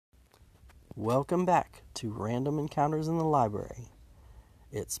Welcome back to Random Encounters in the Library.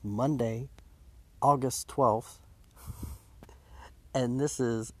 It's Monday, August 12th, and this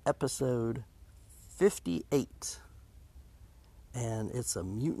is episode 58. And it's a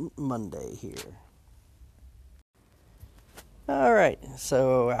Mutant Monday here. Alright,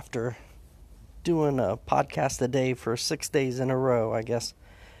 so after doing a podcast a day for 6 days in a row, I guess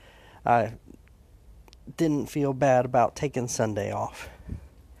I didn't feel bad about taking Sunday off.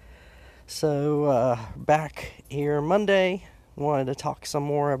 So, back here Monday, wanted to talk some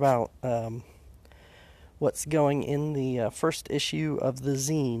more about what's going in the first issue of the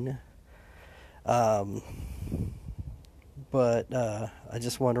zine. But I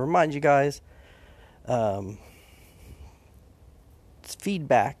just want to remind you guys,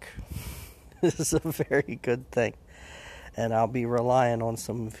 feedback is a very good thing. And I'll be relying on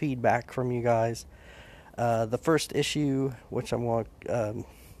some feedback from you guys. The first issue, which I'm going to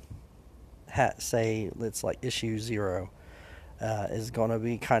say it's like issue 0, is going to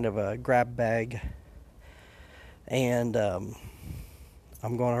be kind of a grab bag, and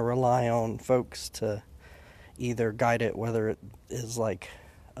I'm going to rely on folks to either guide it, whether it is like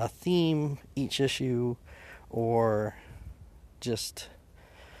a theme each issue or just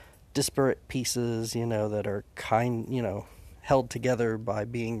disparate pieces, that are held together by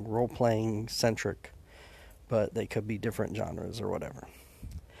being role-playing centric, but they could be different genres or whatever.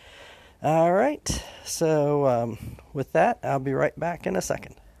 Alright, so with that, I'll be right back in a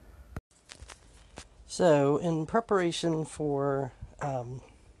second. So, in preparation for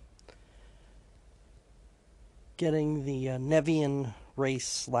getting the Nevian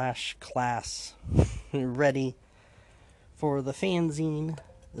race / class ready for the fanzine,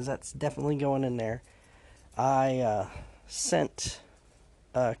 because that's definitely going in there, I sent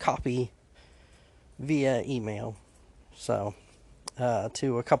a copy via email,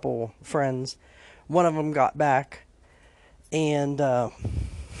 to a couple friends. One of them got back, and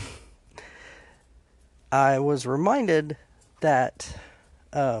I was reminded that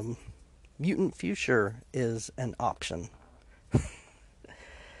Mutant Future is an option.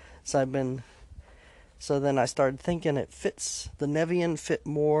 So then I started thinking the Nevian fit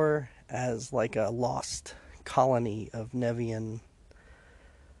more as like a lost colony of Nevian,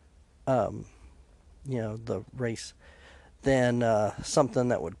 the race, than something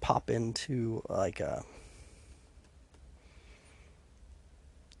that would pop into like a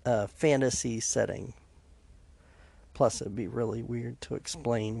fantasy setting. Plus, it'd be really weird to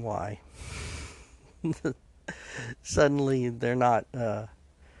explain why suddenly they're not,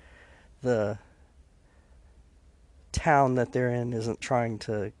 the town that they're in isn't trying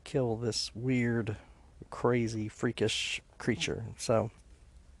to kill this weird, crazy, freakish creature.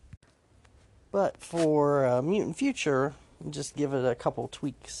 But for Mutant Future, just give it a couple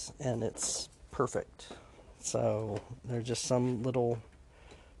tweaks and it's perfect. So they're just some little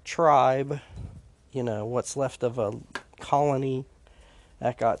tribe, what's left of a colony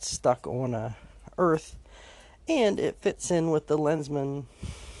that got stuck on a Earth, and it fits in with the Lensman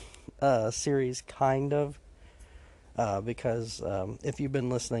series, kind of, because if you've been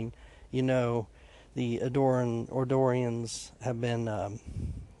listening, the Ordorians have been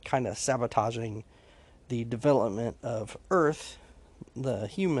kind of sabotaging the development of Earth, the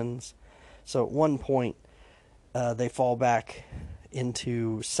humans. So at one point, they fall back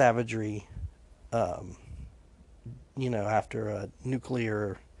into savagery, after a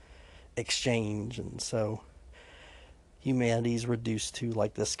nuclear exchange, and so humanity's reduced to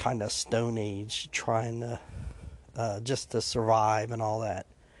like this kind of Stone Age, trying to just to survive and all that.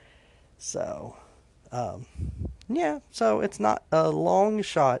 So so it's not a long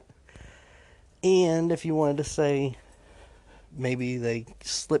shot. And if you wanted to say maybe they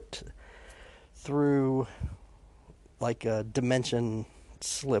slipped through like a dimension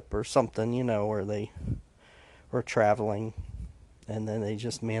slip or something, where they were traveling and then they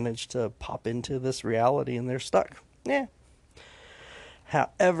just managed to pop into this reality and they're stuck. Yeah.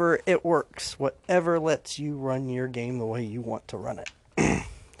 However it works, whatever lets you run your game the way you want to run it.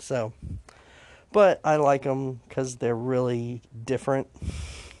 But I like them because they're really different.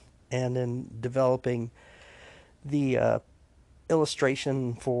 And in developing the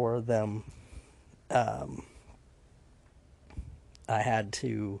illustration for them, I had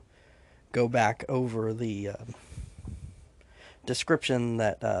to go back over the description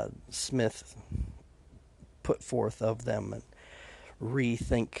that Smith put forth of them and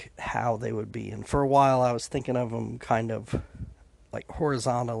rethink how they would be. And for a while I was thinking of them kind of like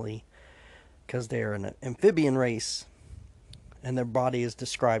horizontally, because they're an amphibian race and their body is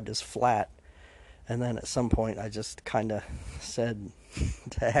described as flat. And then at some point I just kind of said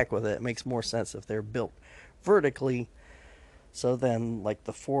to heck with it. It makes more sense if they're built vertically. So then, like,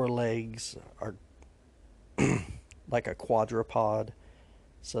 the forelegs are like a quadrupod.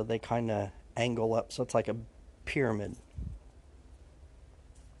 So they kind of angle up. So it's like a pyramid.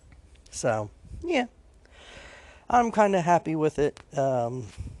 So, yeah. I'm kind of happy with it. So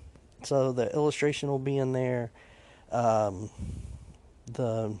the illustration will be in there. The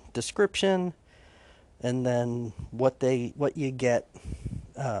description. And then what you get.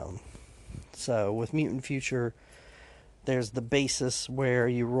 So with Mutant Future, there's the basis where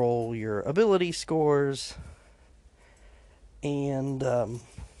you roll your ability scores, and that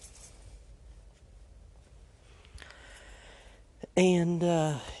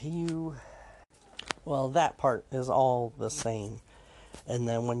part is all the same. And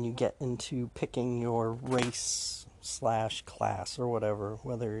then when you get into picking your race / class or whatever,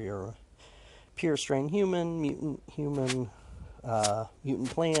 whether you're a pure strain human, mutant human, mutant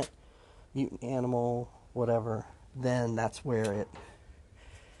plant, mutant animal, whatever, then that's where it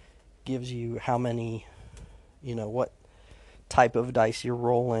gives you how many, what type of dice you're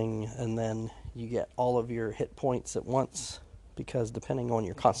rolling, and then you get all of your hit points at once, because depending on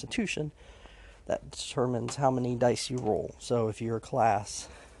your constitution, that determines how many dice you roll. So if your class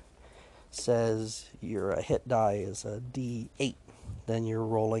says your hit die is a D8, then you're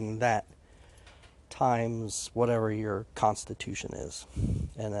rolling that times whatever your constitution is.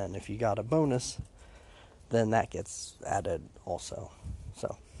 And then if you got a bonus, then that gets added also.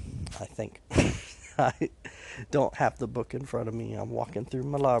 So I think I don't have the book in front of me. I'm walking through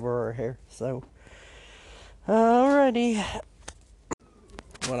my library here. So alrighty.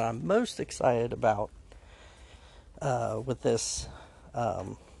 What I'm most excited about with this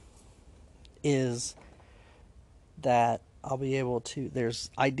is that I'll be able to, there's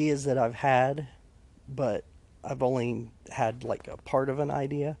ideas that I've had, but I've only had like a part of an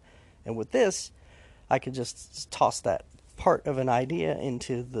idea. And with this, I could just toss that part of an idea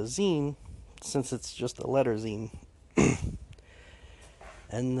into the zine, since it's just a letter zine.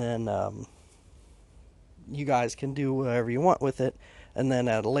 And then you guys can do whatever you want with it. And then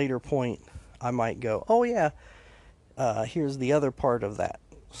at a later point, I might go, oh yeah, here's the other part of that.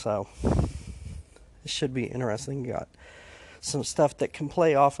 So it should be interesting. You got some stuff that can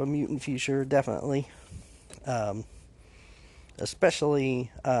play off of Mutant Future, definitely. Especially,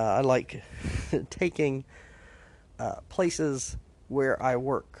 I like taking places where I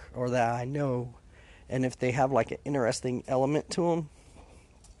work or that I know, and if they have like an interesting element to them,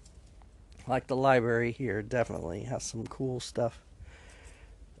 like the library here definitely has some cool stuff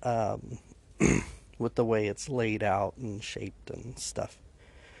with the way it's laid out and shaped and stuff.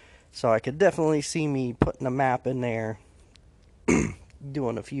 So I could definitely see me putting a map in there,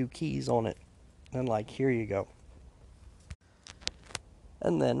 doing a few keys on it, and like, here you go.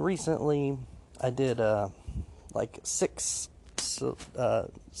 And then recently I did like 6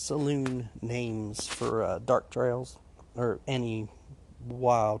 saloon names for Dark Trails, or any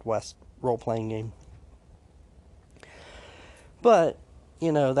Wild West role-playing game. But,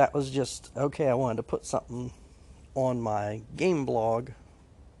 that was just, okay, I wanted to put something on my game blog.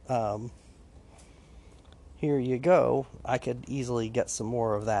 Here you go. I could easily get some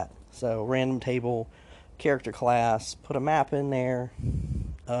more of that. So, random table, character class, put a map in there.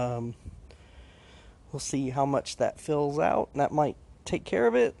 We'll see how much that fills out. That might take care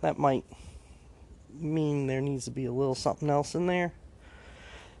of it. That might mean there needs to be a little something else in there.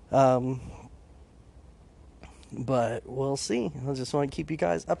 But we'll see. I just want to keep you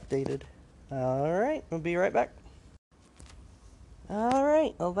guys updated. Alright, I'll be right back.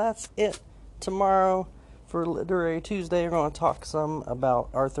 Alright, well that's it. Tomorrow, for Literary Tuesday, we're going to talk some about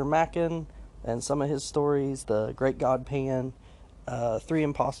Arthur Machen and some of his stories, The Great God Pan, Three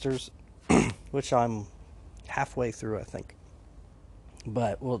Imposters, which I'm halfway through, I think.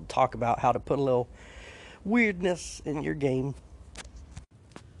 But we'll talk about how to put a little weirdness in your game.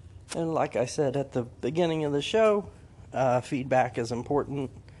 And like I said at the beginning of the show, feedback is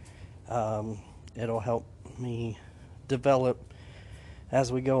important. It'll help me develop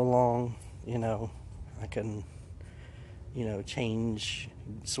as we go along. I can, change,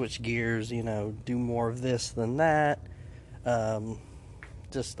 switch gears, do more of this than that. I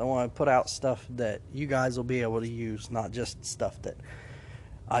want to put out stuff that you guys will be able to use, not just stuff that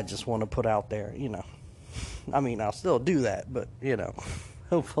I just want to put out there, I mean, I'll still do that, but,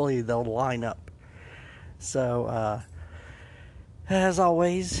 hopefully they'll line up. So, as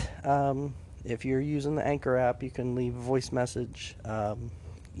always, if you're using the Anchor app, you can leave a voice message.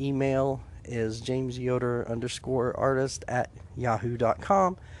 Email is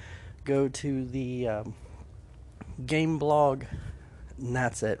jamesyoder_artist@yahoo.com. Go to the game blog And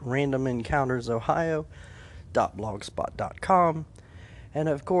that's at randomencountersohio.blogspot.com. And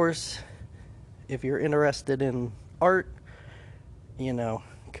of course, if you're interested in art,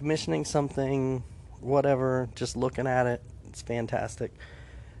 commissioning something, whatever, just looking at it, it's fantastic.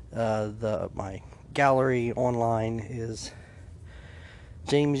 My gallery online is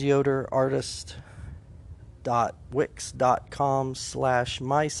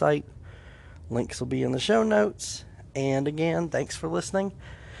jamesyoderartist.wix.com/mysite. Links will be in the show notes. And again, thanks for listening.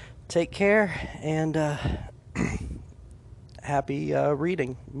 Take care, and happy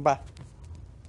reading. Bye.